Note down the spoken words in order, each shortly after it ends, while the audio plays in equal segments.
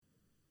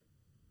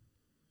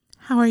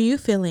How are you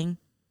feeling?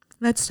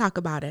 Let's talk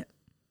about it.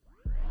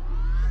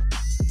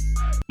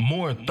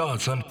 More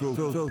Thoughts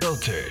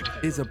Unfiltered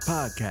is a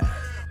podcast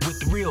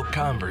with real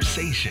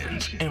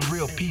conversations and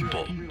real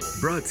people.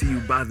 brought to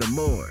you by the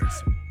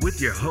Moors with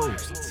your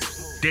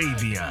hosts,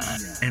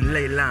 Davion and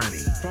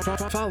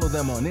Leilani. Follow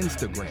them on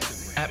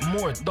Instagram. At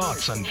More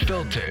Thoughts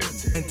Unfiltered.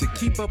 And to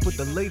keep up with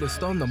the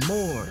latest on the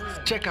Moors,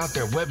 Check out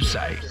their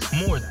website,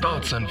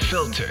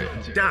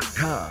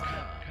 morethoughtsunfiltered.com.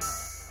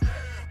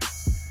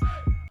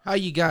 How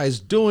you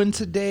guys doing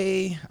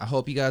today? I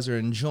hope you guys are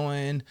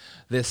enjoying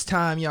this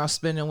time y'all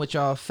spending with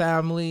y'all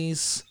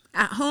families.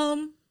 At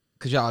home.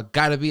 Cause y'all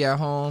gotta be at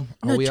home.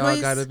 No Or we choice.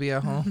 all gotta be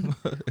at home.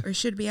 Or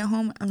should be at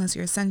home unless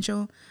you're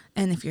essential.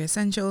 And if you're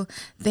essential,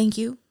 thank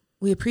you.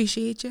 We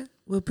appreciate you.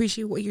 We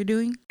appreciate what you're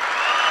doing.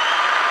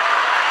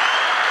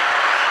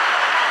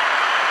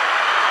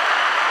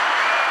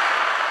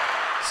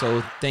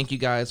 So thank you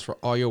guys for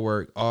all your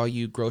work, all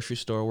you grocery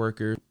store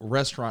workers,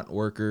 restaurant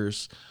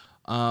workers,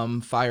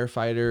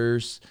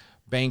 firefighters,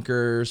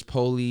 bankers,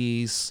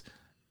 police,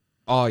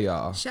 all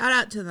y'all. Shout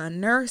out to the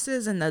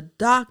nurses and the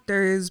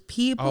doctors,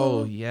 people.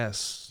 Oh,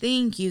 yes.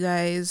 Thank you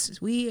guys.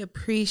 We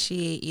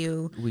appreciate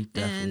you. We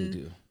definitely And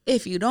do.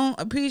 if you don't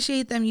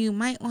appreciate them, you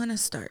might want to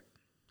start.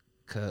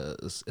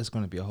 Because it's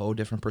going to be a whole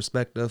different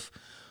perspective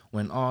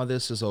when all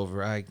this is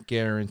over. I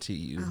guarantee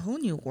you. A whole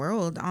new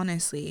world,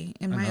 honestly.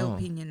 In my know.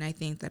 opinion, I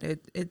think that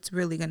it's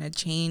really going to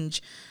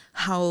change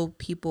how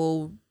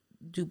people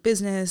do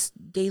business,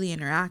 daily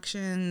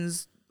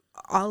interactions,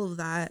 all of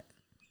that.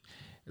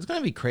 It's going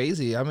to be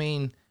crazy. I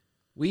mean,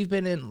 we've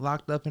been not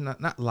locked up in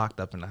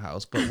the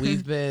house, but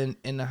we've been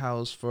in the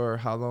house for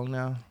how long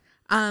now?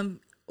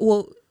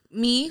 Well,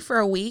 me for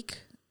a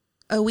week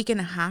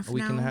and a half now. A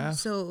week and a half?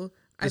 So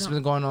It's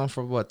been going on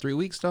for what, 3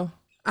 weeks though?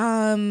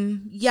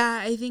 Yeah,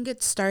 I think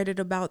it started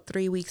about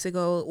 3 weeks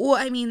ago. Well,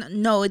 I mean,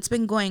 no, it's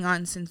been going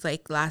on since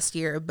like last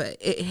year, but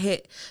it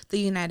hit the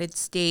United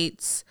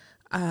States,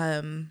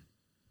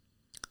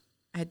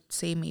 I'd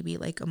say maybe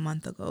like a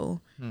month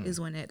ago is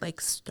when it like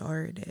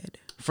started.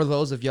 For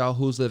those of y'all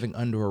who's living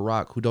under a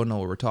rock who don't know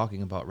what we're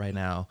talking about right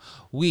now,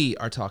 we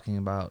are talking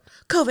about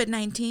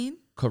COVID-19.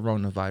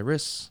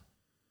 coronavirus,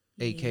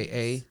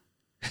 aka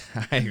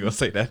I ain't gonna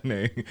say that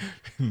name.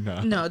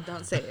 No,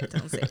 don't say it.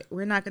 Don't say it.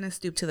 We're not going to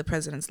stoop to the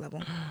president's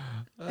level.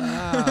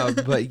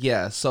 But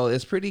yeah, so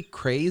it's pretty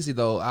crazy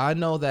though. I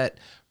know that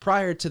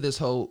prior to this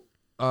whole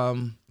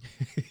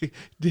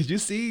did you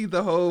see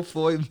the whole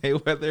Floyd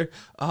Mayweather?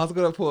 I was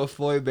gonna pull a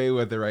Floyd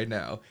Mayweather right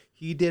now.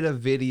 He did a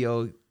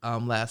video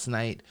last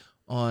night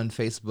on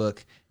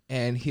Facebook,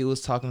 and he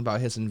was talking about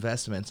his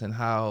investments and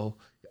how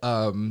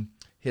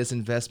his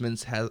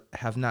investments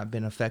have not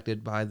been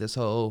affected by this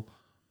whole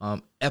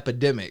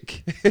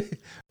epidemic.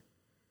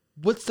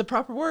 What's the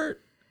proper word?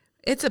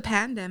 It's a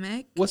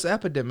pandemic. What's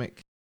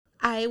epidemic?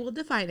 I will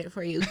define it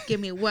for you. Give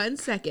me 1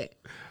 second.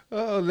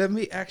 Oh, let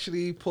me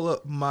actually pull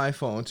up my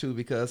phone too,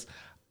 because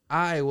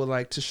I would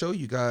like to show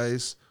you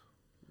guys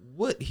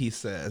what he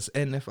says.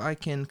 And if I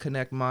can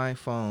connect my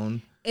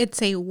phone.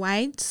 It's a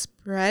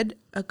widespread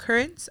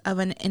occurrence of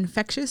an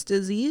infectious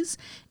disease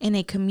in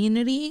a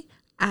community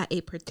at a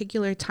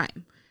particular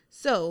time.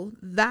 So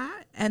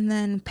that, and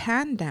then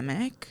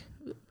pandemic.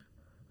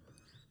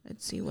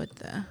 Let's see what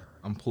the...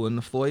 I'm pulling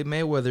the Floyd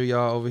Mayweather,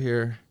 y'all, over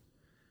here.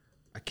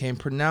 I can't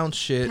pronounce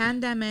shit.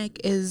 Pandemic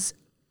is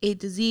a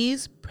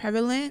disease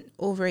prevalent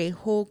over a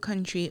whole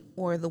country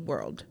or the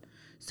world.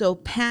 So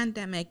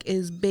pandemic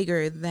is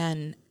bigger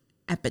than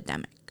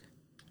epidemic.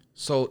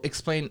 So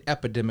explain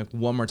epidemic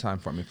one more time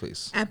for me,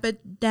 please.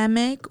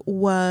 Epidemic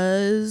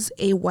was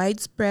a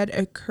widespread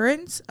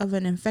occurrence of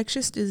an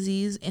infectious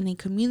disease in a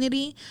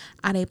community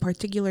at a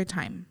particular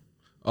time.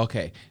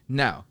 Okay,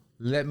 now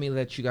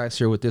let you guys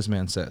hear what this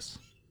man says.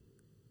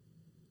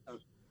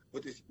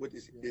 What this Let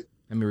me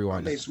I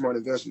rewind made it. smart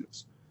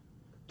investments.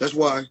 That's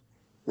why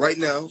right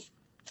now,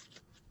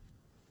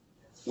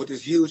 with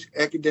this huge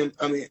academic,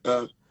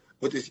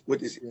 with this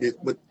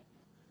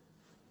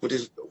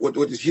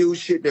huge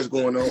shit that's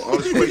going on, all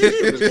this crazy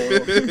shit that's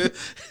going on.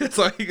 That's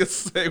all you can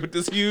say with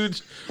this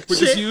huge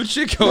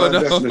shit going My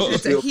on. investments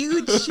It's a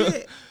huge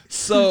shit.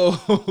 So,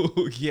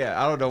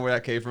 yeah, I don't know where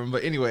that came from.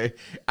 But anyway,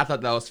 I thought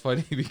that was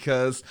funny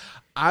because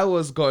I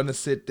was going to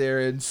sit there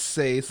and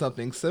say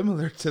something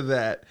similar to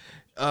that.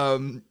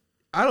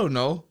 I don't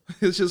know.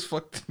 It's just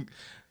fucked.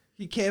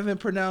 He can't even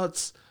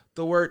pronounce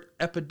the word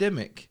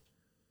epidemic.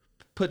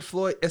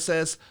 It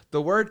says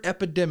the word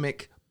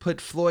epidemic put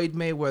Floyd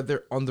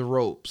Mayweather on the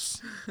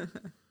ropes.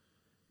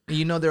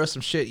 You know, there was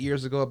some shit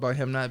years ago about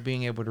him not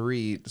being able to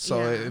read. So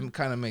Yeah. it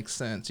kind of makes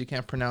sense. You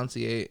can't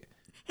pronunciate.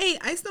 Hey,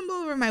 I stumble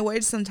over my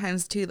words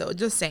sometimes too, though.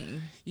 Just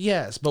saying.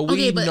 Yes, but we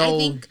Okay, but I know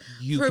think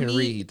you for can me-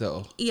 read,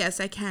 though. Yes,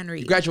 I can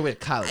read. You graduated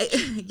college.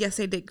 Yes,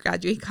 I did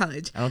graduate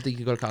college. I don't think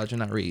you go to college and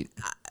not read.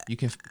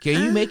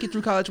 Can you make it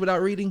through college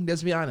without reading?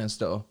 Let's be honest,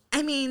 though.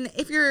 I mean,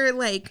 if you're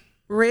like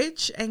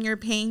rich and you're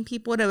paying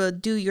people to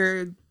do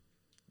your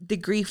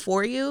degree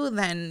for you,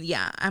 then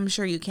yeah, I'm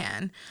sure you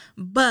can.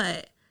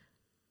 But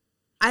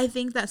I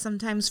think that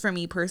sometimes for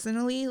me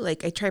personally,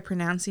 like I try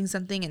pronouncing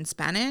something in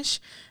Spanish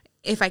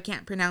if I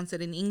can't pronounce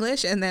it in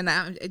English, and then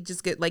I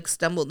just get like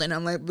stumbled and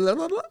I'm like blah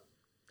blah blah,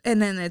 and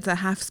then it's a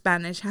half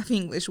Spanish, half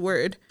English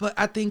word. But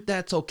I think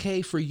that's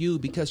okay for you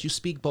because you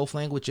speak both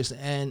languages,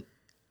 and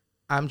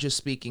I'm just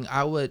speaking.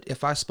 I would,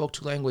 if I spoke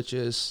two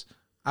languages,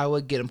 I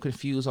would get them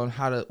confused on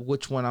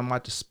which one I'm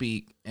about to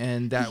speak,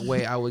 and that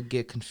way I would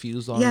get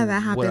confused on Yeah,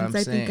 that what happens. I'm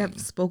I saying. think I've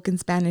spoken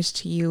Spanish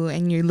to you,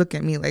 and you look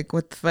at me like,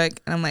 "What the fuck?"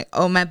 And I'm like,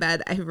 "Oh my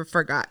bad, I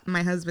forgot.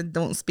 My husband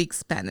don't speak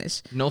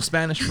Spanish." No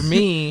Spanish for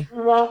me.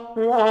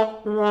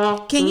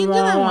 Can you do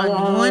that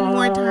one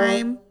more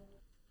time?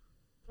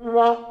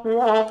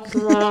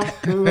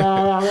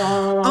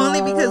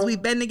 Only because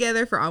we've been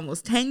together for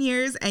almost 10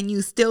 years, and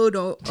you still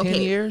don't. 10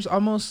 years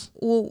almost.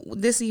 Well,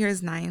 this year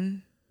is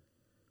 9.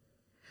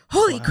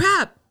 Holy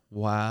crap!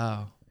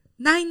 Wow.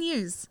 9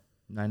 years.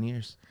 9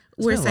 years.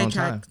 We're been a long time.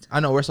 sidetracked. I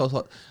know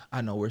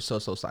we're so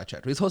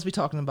sidetracked. We're supposed to be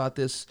talking about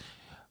this.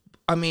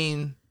 I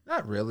mean,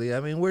 not really. I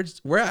mean,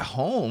 we're at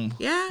home.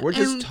 Yeah, We're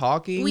just and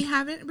talking. We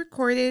haven't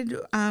recorded.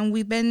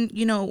 We've been,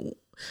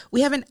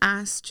 we haven't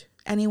asked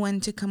anyone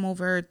to come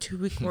over to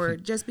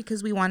record just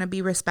because we want to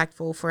be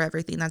respectful for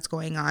everything that's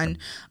going on.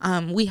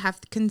 We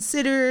have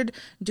considered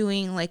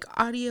doing like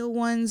audio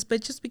ones,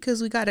 but just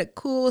because we got a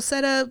cool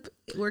setup,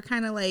 we're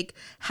kind of like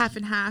half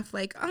and half.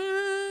 Like,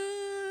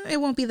 it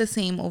won't be the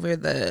same over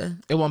the.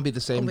 It won't be the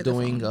same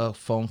doing phone. a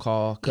phone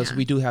call because Yeah.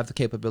 we do have the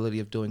capability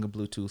of doing a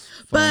Bluetooth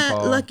phone But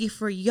call. lucky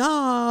for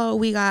y'all,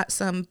 we got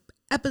some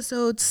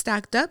episodes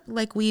stacked up,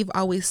 like we've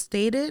always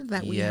stated,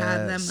 that we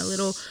have them a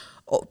little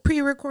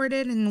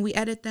pre-recorded, and we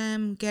edit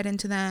them, get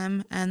into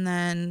them, and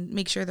then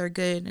make sure they're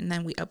good, and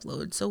then we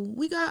upload. So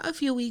we got a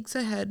few weeks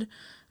ahead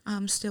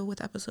still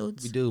with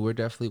episodes. We do. We're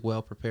definitely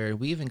well prepared.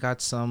 We even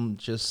got some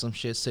shit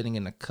sitting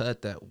in the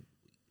cut that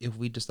if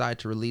we decide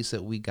to release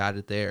it, we got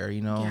it there,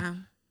 Yeah.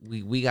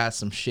 We got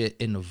some shit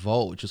in the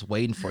vault just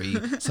waiting for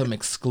you. Some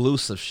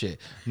exclusive shit.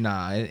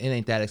 Nah, it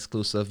ain't that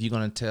exclusive. You're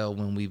going to tell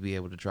when we be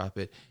able to drop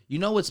it. You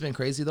know what's been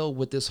crazy, though,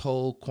 with this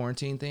whole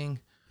quarantine thing?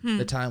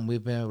 The time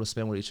we've been able to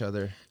spend with each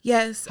other.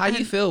 Yes. How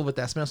you feel with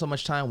that? Spending so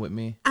much time with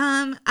me.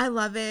 I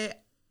love it.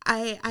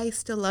 I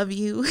still love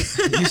you.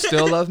 You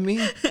still love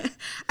me?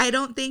 I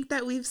don't think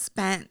that we've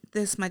spent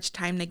this much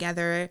time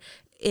together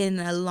in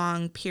a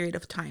long period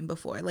of time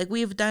before. Like,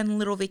 we've done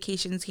little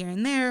vacations here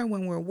and there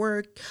when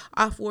we're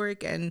off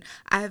work, and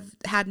I've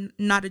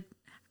not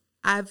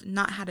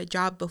had a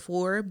job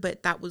before,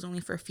 but that was only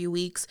for a few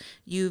weeks.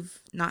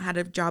 You've not had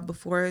a job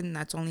before, and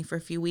that's only for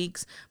a few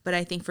weeks. But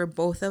I think for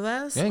both of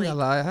us, I ain't gonna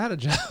lie, I had a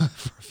job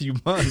for a few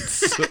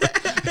months.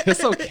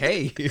 It's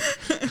okay.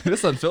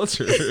 It's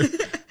unfiltered.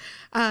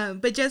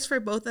 but just for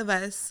both of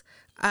us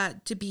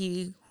to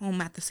be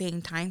home at the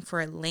same time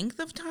for a length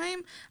of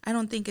time, I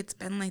don't think it's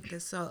been like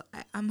this. So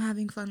I'm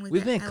having fun with it.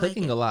 We've been I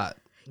cooking like a lot.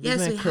 Yes,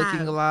 We've been cooking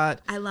have. a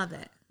lot. I love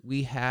it.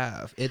 We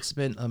have. It's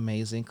been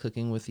amazing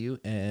cooking with you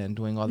and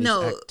doing all these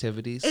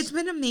activities. It's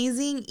been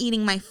amazing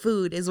eating my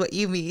food is what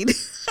you mean.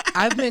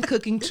 I've been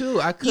cooking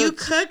too. You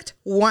cooked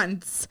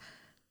once.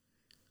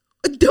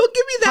 Don't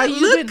give me that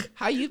look.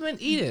 How you been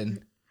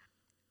eating?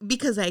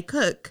 Because I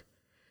cook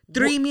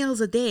 3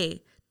 meals a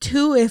day.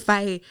 2 if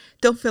I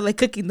don't feel like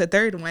cooking the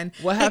third one.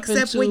 What happened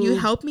Except when you to-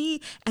 helped me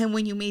and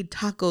when you made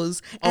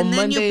tacos. On And then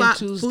Monday you and bought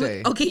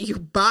Tuesday. food. Okay, you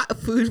bought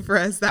food for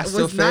us. That I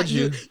still was not fed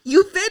you.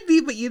 You fed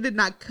me, but you did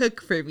not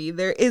cook for me.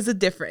 There is a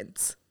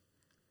difference.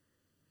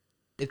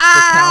 It's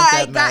the count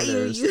I that got you.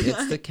 matters.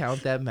 It's the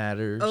count that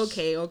matters.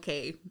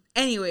 Okay.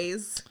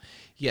 Anyways.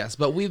 Yes,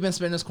 but we've been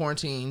spending this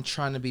quarantine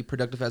trying to be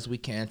productive as we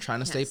can, trying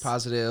to stay Yes.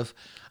 positive.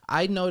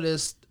 I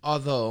noticed,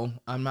 although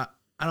I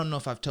don't know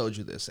if I've told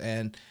you this,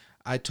 and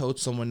I told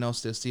someone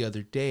else this the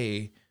other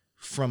day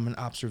from an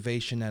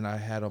observation that I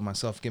had on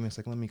myself. Give me a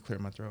second. Let me clear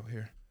my throat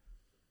here.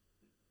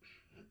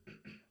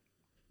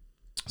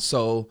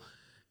 So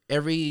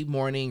every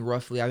morning,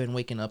 roughly, I've been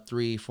waking up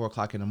 3-4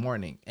 o'clock in the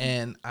morning,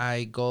 and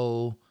I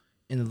go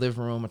in the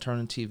living room, I turn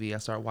on the TV, I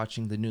start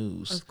watching the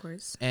news. Of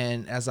course.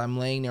 And as I'm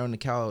laying there on the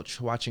couch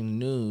watching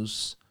the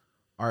news,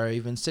 or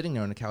even sitting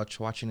there on the couch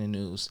watching the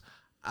news,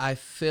 I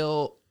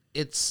feel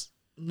it's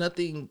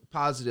nothing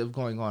positive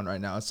going on right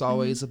now. It's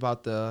always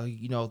about the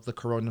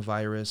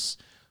coronavirus.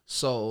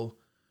 So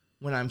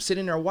when I'm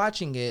sitting there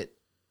watching it,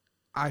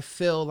 I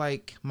feel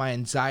like my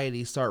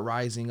anxiety start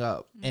rising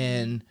up,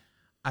 and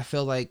I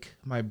feel like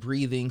my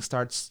breathing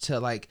starts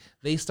to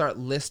they start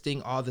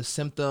listing all the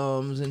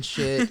symptoms and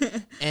shit.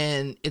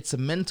 And it's a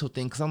mental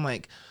thing, because I'm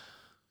like,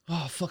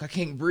 oh fuck, I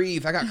can't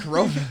breathe. I got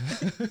corona.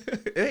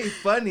 It ain't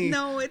funny.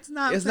 No, it's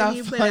not It's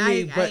funny, not but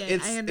funny, but I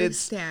it's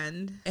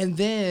understand. And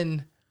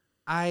then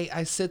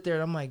I sit there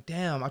and I'm like,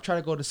 damn, I try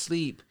to go to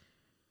sleep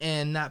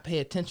and not pay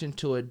attention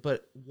to it,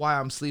 but while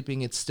I'm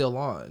sleeping, it's still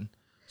on.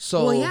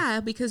 So Well,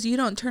 yeah, because you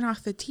don't turn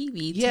off the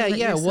TV. yeah. Well,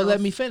 yourself-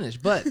 let me finish.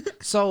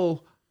 But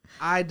so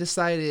I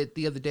decided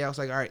the other day, I was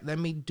like, all right, let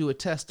me do a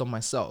test on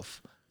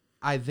myself.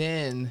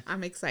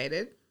 I'm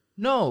excited.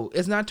 No,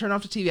 it's not turn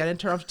off the TV. I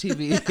didn't turn off the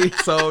TV,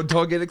 so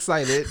don't get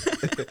excited.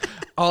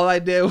 All I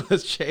did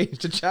was change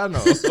the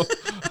channel.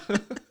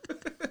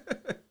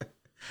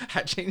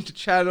 I changed the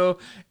channel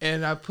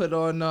and I put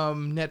on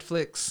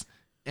Netflix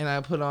and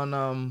I put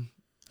on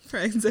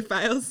Forensic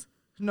Files.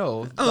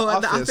 no, The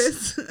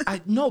Office.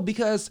 No,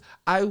 because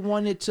I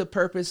wanted to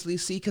purposely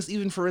see, because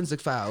even Forensic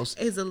Files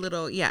Is a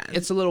little, yeah.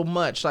 it's a little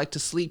much like to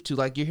sleep to.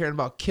 Like you're hearing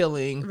about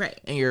killing, Right.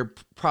 and you're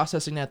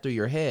processing that through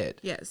your head.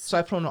 Yes. So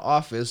I put on The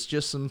Office,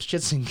 just some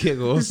shits and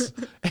giggles,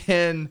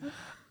 and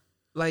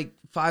like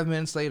 5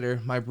 minutes later,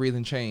 my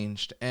breathing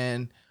changed,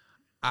 and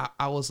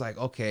I was like,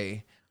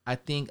 okay, I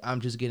think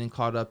I'm just getting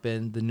caught up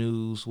in the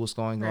news, what's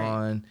going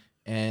on,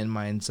 and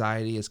my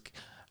anxiety is.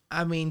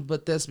 I mean,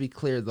 but let's be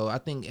clear though. I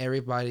think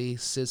everybody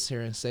sits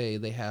here and say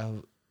they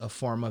have a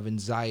form of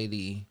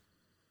anxiety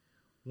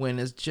when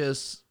it's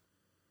just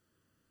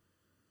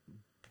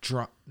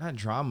not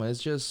drama.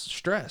 It's just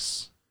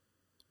stress.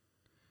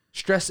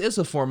 Stress is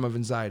a form of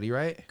anxiety,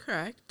 right?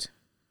 Correct.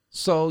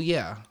 So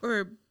yeah.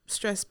 Or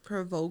stress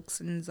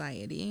provokes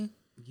anxiety.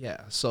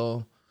 Yeah.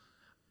 So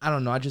I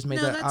don't know. I just made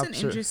that's an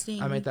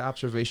interesting. I made that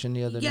observation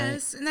the other night.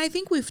 Yes, and I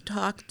think we've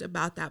talked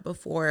about that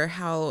before.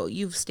 How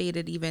you've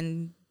stated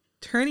even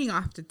turning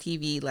off the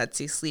TV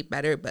lets you sleep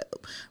better, but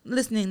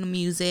listening to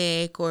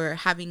music or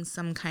having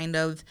some kind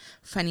of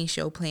funny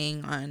show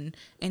playing on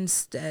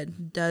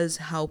instead does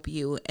help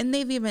you. And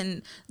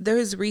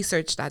there's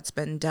research that's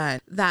been done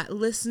that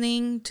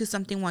listening to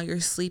something while you're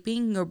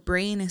sleeping, your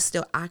brain is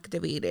still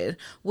activated,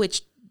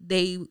 which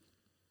they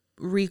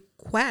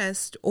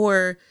request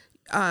or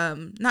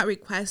not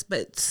request,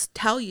 but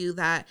tell you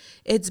that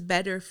it's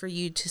better for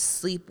you to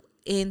sleep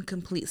in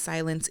complete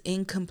silence,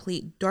 in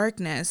complete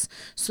darkness,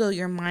 so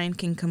your mind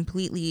can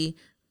completely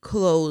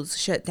close,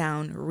 shut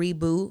down,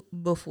 reboot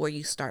before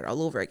you start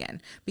all over again.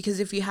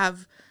 Because if you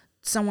have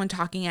someone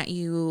talking at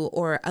you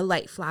or a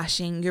light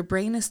flashing, your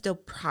brain is still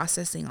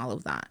processing all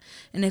of that.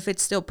 And if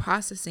it's still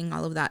processing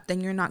all of that,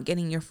 then you're not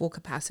getting your full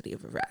capacity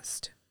of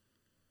rest.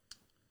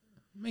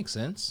 Makes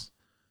sense.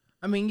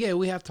 I mean, yeah,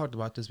 we have talked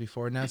about this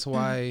before, and that's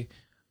why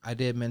I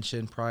did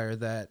mention prior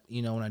that,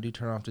 when I do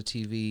turn off the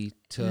TV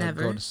to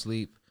go to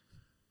sleep.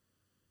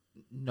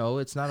 No,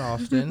 it's not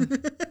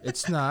often.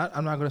 It's not.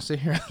 I'm not going to sit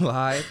here and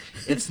lie.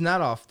 It's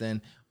not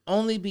often.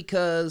 Only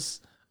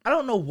because I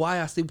don't know why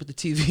I sleep with the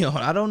TV on.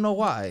 I don't know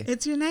why.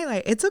 It's your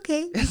nightlight. It's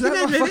okay. It's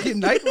not my fucking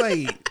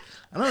nightlight.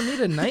 I don't need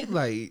a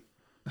nightlight.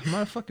 I'm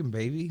not a fucking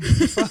baby.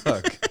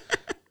 Fuck.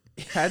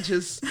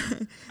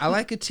 I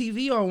like a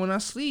TV on when I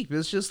sleep.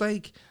 It's just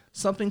like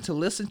something to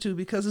listen to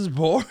because it's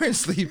boring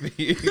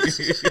sleeping.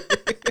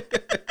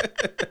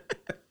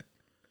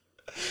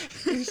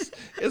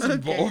 It's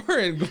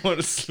boring going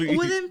to sleep.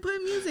 Well, then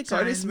put music on. So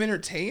I need some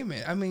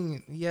entertainment. I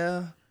mean,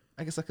 yeah,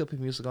 I guess I could put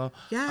music on.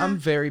 Yeah. I'm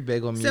very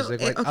big on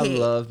music. I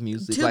love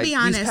music. To be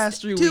honest, these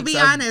past 3 weeks,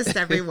 honest,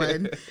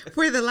 everyone,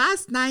 for the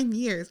last 9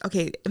 years,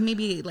 okay,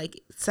 maybe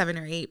like 7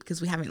 or 8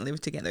 because we haven't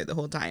lived together the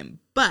whole time,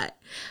 but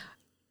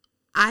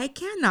I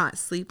cannot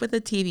sleep with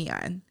the TV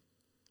on.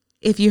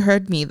 If you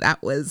heard me,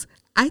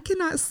 I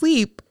cannot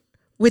sleep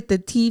with the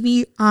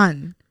TV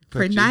on.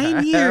 For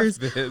 9 years.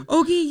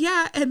 Okay,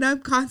 yeah. And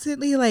I'm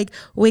constantly like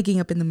waking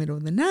up in the middle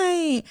of the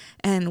night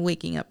and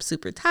waking up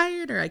super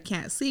tired, or I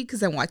can't sleep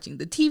because I'm watching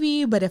the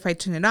TV. But if I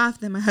turn it off,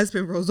 then my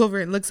husband rolls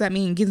over and looks at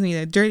me and gives me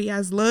a dirty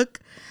ass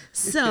look.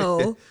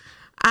 So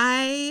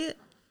I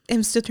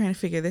am still trying to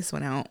figure this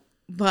one out.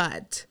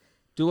 But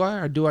do I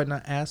or do I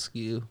not ask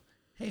you,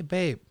 hey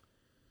babe,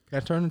 can I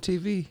turn the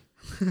TV?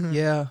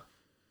 Yeah.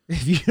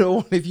 If you don't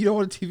want a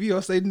TV,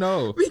 I'll say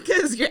no.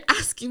 Because you're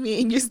asking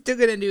me and you're still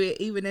gonna do it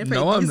even if I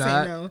do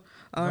say no.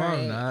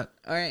 I'm not.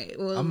 All right.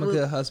 Well, I'm a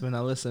good husband.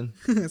 I listen.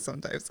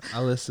 Sometimes. I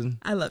listen.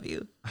 I love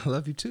you. I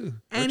love you too.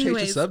 Anyways,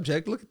 change the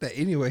subject. Look at that.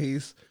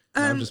 Anyways.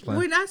 No, I'm just playing.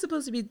 We're not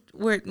supposed to be.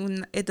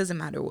 It doesn't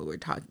matter what we're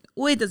talking.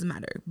 Well, it doesn't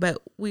matter.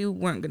 But we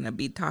weren't gonna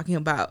be talking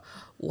about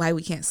why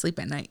we can't sleep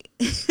at night.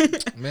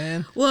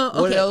 Man. Well, okay.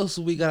 What else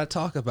we gotta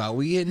talk about?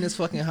 We in this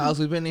fucking house.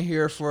 We've been in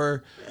here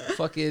for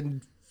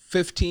fucking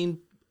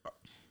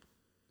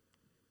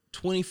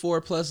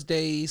 24 plus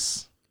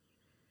days.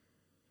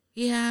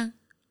 Yeah.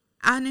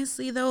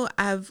 Honestly, though,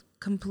 I've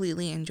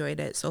completely enjoyed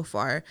it so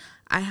far.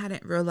 I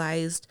hadn't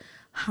realized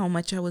how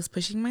much I was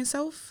pushing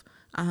myself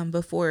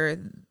before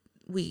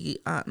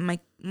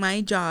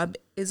my job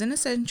is an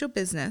essential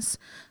business.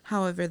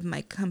 However,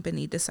 my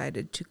company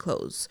decided to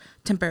close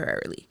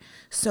temporarily.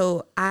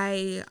 So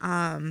I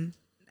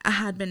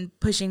had been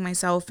pushing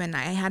myself and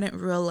I hadn't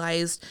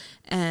realized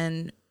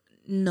and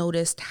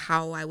noticed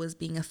how I was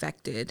being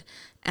affected.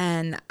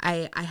 And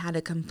I had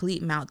a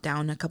complete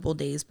meltdown a couple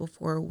days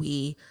before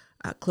we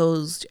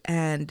closed,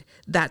 and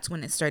that's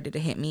when it started to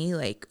hit me.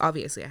 Like,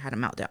 obviously I had a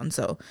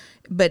meltdown,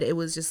 but it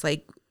was just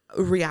like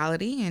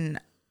reality, and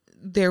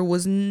there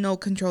was no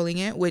controlling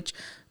it, which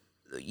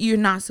you're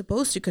not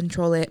supposed to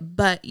control it,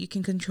 but you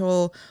can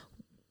control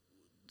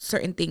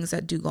certain things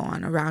that do go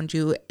on around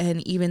you.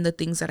 And even the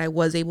things that I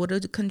was able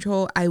to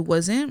control, I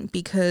wasn't,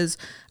 because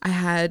I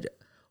had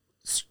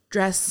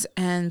stress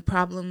and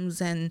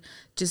problems and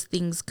just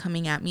things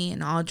coming at me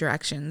in all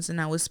directions, and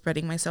I was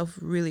spreading myself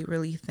really,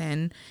 really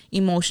thin,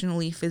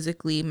 emotionally,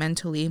 physically,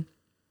 mentally.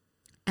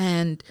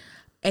 And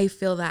I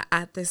feel that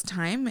at this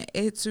time,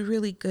 it's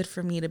really good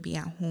for me to be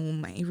at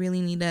home. I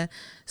really need to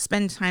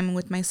spend time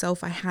with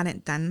myself. I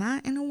hadn't done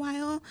that in a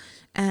while.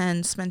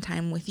 And spend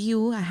time with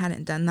you. I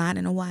hadn't done that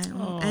in a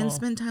while. And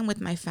spend time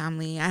with my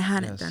family. I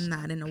hadn't done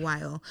that in a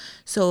while.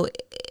 So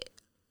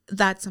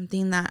that's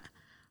something that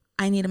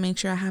I need to make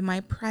sure I have my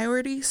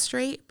priorities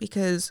straight,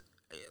 because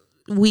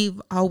we've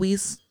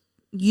always,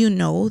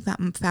 that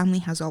my family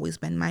has always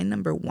been my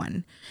number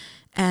one.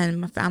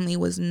 And my family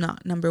was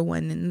not number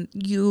one. And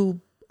you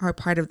are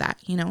part of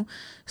that,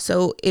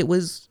 So it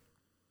was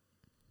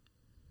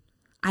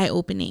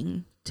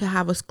eye-opening to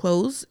have us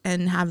close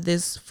and have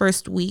this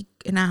first week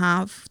and a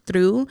half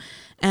through.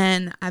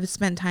 And I've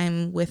spent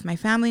time with my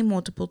family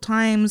multiple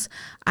times.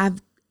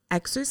 I've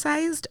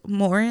exercised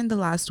more in the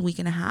last week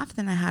and a half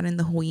than I had in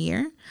the whole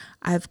year.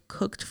 I've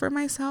cooked for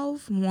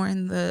myself more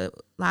in the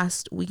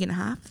last week and a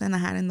half than I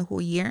had in the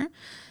whole year.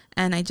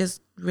 And I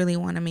just really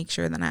want to make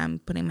sure that I'm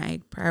putting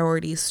my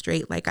priorities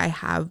straight like I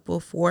have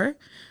before,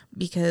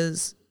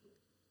 because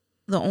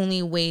the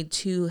only way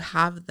to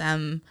have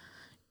them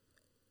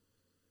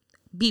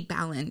be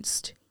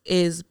balanced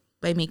is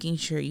by making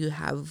sure you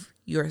have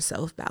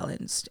yourself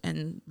balanced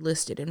and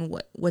listed in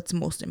what's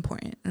most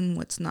important and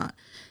what's not.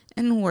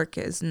 And work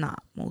is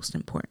not most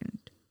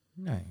important.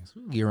 Nice.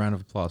 We'll give you a round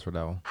of applause for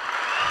that one.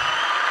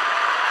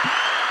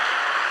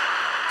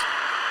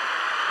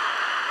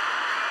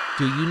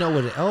 Do you know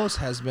what else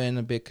has been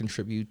a big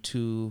contribute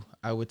to,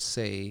 I would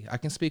say, I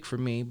can speak for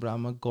me, but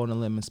I'm going to go on a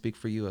limb and speak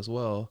for you as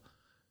well.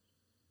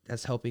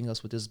 That's helping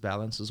us with this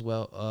balance as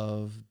well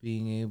of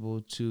being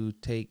able to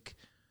take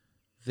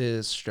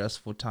this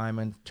stressful time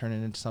and turn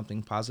it into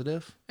something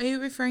positive. Are you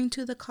referring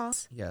to the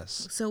calls?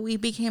 Yes. So we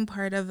became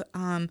part of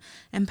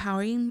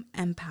Empowering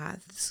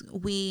Empaths.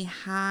 We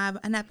have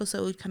an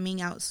episode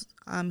coming out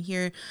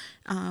here,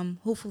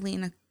 hopefully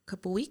in a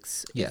couple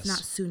weeks, yes, if not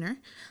sooner.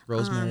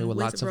 Rosemary with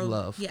Lots of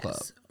Love yes, Club.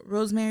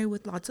 Rosemary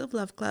with Lots of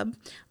Love Club.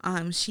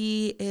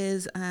 She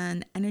is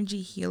an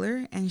energy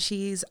healer and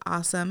she's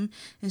awesome.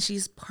 And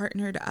she's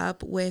partnered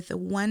up with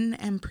One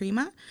and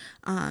Prima.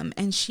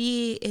 And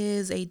she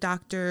is a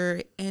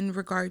doctor in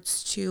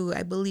regards to,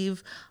 I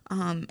believe,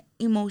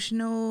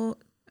 emotional,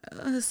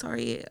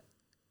 sorry,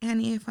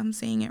 Annie, if I'm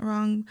saying it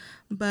wrong,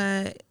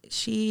 but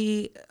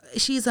she's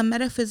a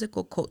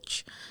metaphysical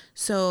coach.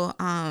 So,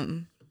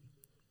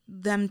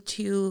 them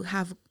to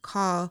have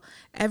call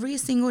every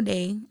single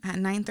day at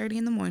 9:30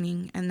 in the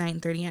morning and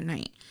 9:30 at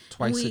night.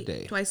 Twice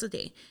a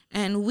day.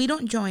 And we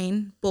don't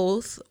join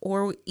both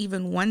or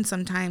even one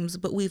sometimes,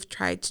 but we've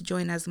tried to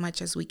join as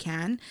much as we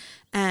can.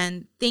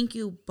 And thank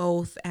you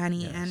both,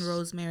 Annie and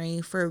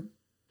Rosemary, for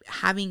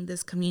having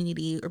this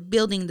community or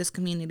building this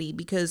community,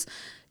 because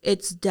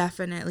it's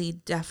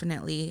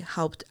definitely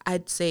helped.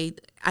 I'd say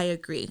I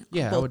agree.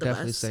 Yeah, I would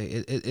definitely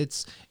say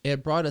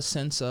it brought a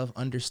sense of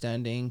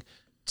understanding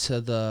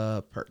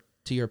to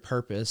your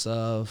purpose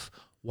of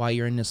why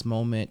you're in this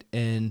moment.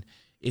 And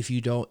if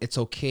you don't, it's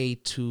okay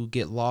to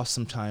get lost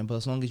sometime, but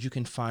as long as you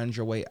can find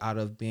your way out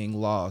of being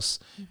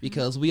lost,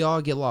 because we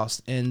all get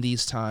lost in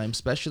these times,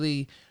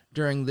 especially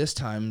during this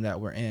time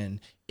that we're in.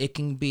 It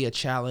can be a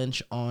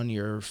challenge on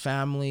your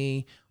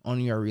family,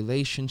 on your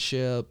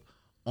relationship,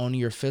 on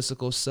your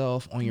physical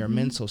self, on your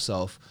mental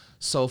self.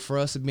 So for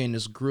us to be in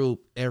this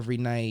group every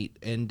night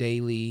and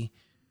daily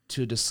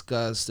to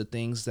discuss the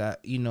things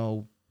that,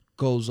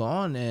 goes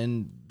on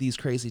in these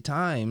crazy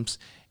times,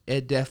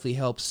 it definitely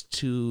helps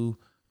to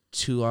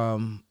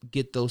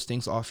get those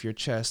things off your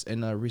chest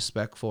in a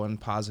respectful and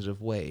positive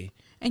way.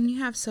 And you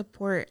have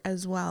support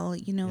as well,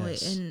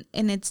 Yes.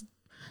 and it's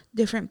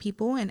different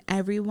people and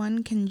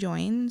everyone can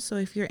join. So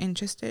if you're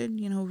interested,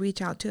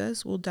 reach out to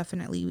us. We'll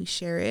definitely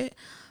share it.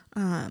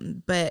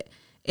 But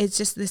it's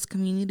just this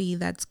community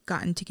that's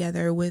gotten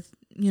together with,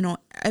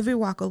 every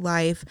walk of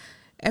life,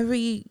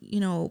 every,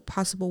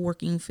 possible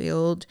working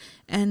field.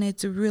 And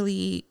it's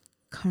really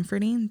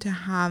comforting to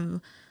have,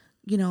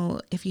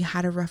 if you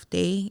had a rough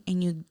day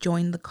and you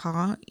joined the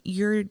call,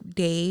 your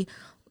day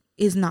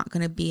is not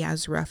going to be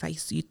as rough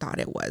as you thought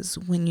it was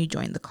when you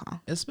joined the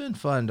call. It's been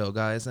fun though,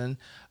 guys. And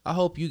I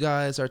hope you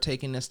guys are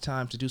taking this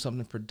time to do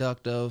something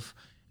productive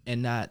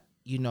and not,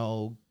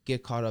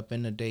 get caught up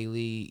in the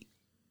daily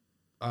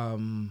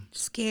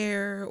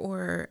scare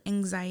or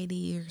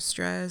anxiety or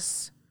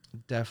stress.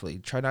 Definitely.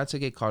 Try not to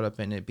get caught up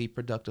in it. Be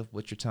productive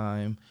with your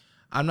time.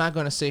 I'm not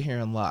going to sit here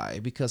and lie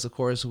because, of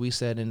course, we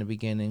said in the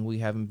beginning we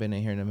haven't been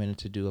in here in a minute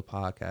to do a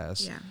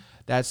podcast. Yeah.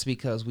 That's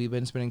because we've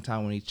been spending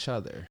time with each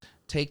other.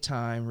 Take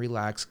time,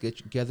 relax,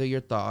 gather your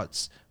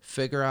thoughts,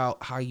 figure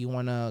out how you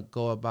want to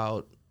go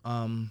about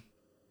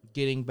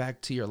getting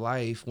back to your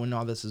life when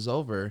all this is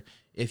over.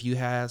 If you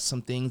had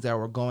some things that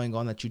were going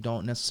on that you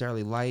don't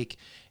necessarily like,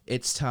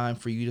 it's time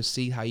for you to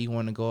see how you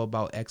want to go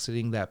about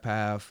exiting that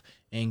path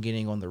and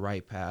getting on the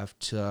right path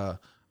to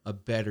a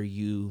better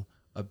you,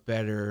 a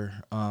better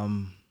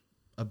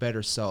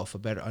self, a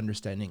better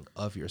understanding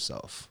of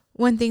yourself.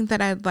 One thing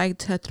that I'd like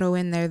to throw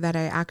in there that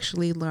I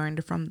actually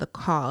learned from the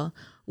call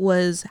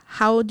was,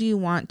 how do you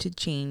want to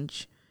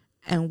change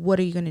and what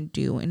are you going to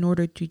do in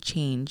order to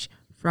change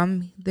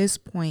from this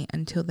point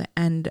until the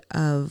end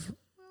of,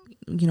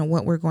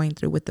 what we're going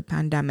through with the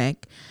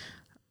pandemic,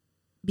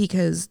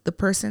 because the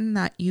person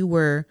that you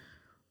were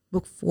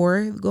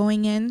before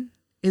going in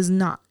is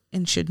not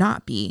and should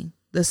not be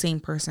the same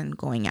person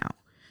going out.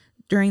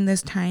 During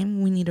this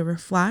time, we need to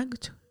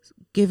reflect,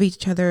 give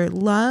each other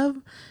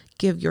love,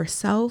 give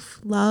yourself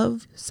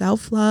love.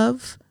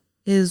 Self-love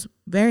is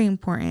very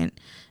important.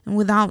 And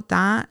without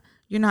that,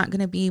 you're not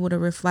going to be able to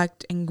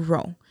reflect and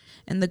grow.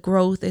 And the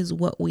growth is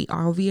what we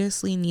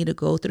obviously need to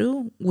go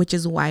through, which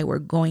is why we're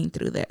going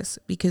through this,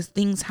 because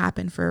things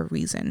happen for a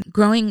reason.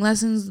 Growing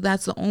lessons,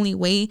 that's the only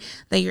way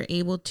that you're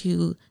able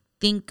to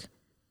think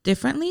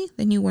differently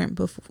than you were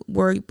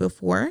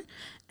before.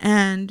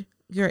 And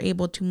you're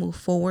able to move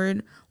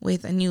forward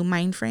with a new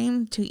mind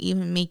frame to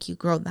even make you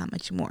grow that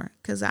much more.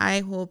 Because I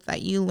hope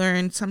that you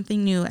learn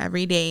something new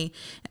every day.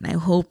 And I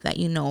hope that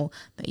you know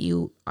that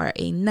you are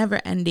a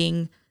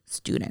never-ending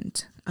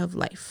student of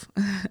life.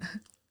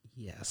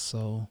 Yeah,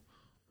 so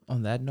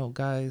on that note,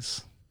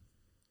 guys,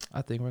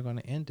 I think we're going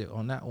to end it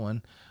on that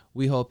one.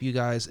 We hope you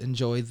guys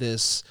enjoy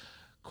this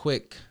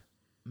quick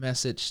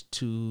message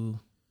to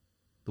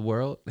the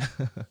world.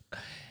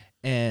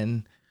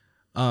 And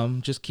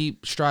just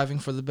keep striving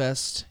for the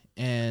best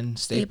and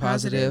stay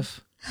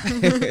positive.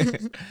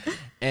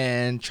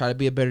 And try to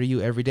be a better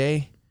you every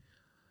day.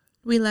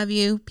 We love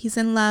you. Peace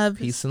and love.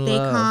 Peace and Stay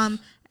love. calm.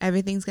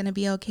 Everything's going to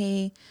be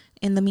okay.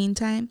 In the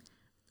meantime,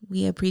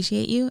 we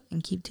appreciate you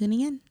and keep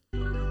tuning in.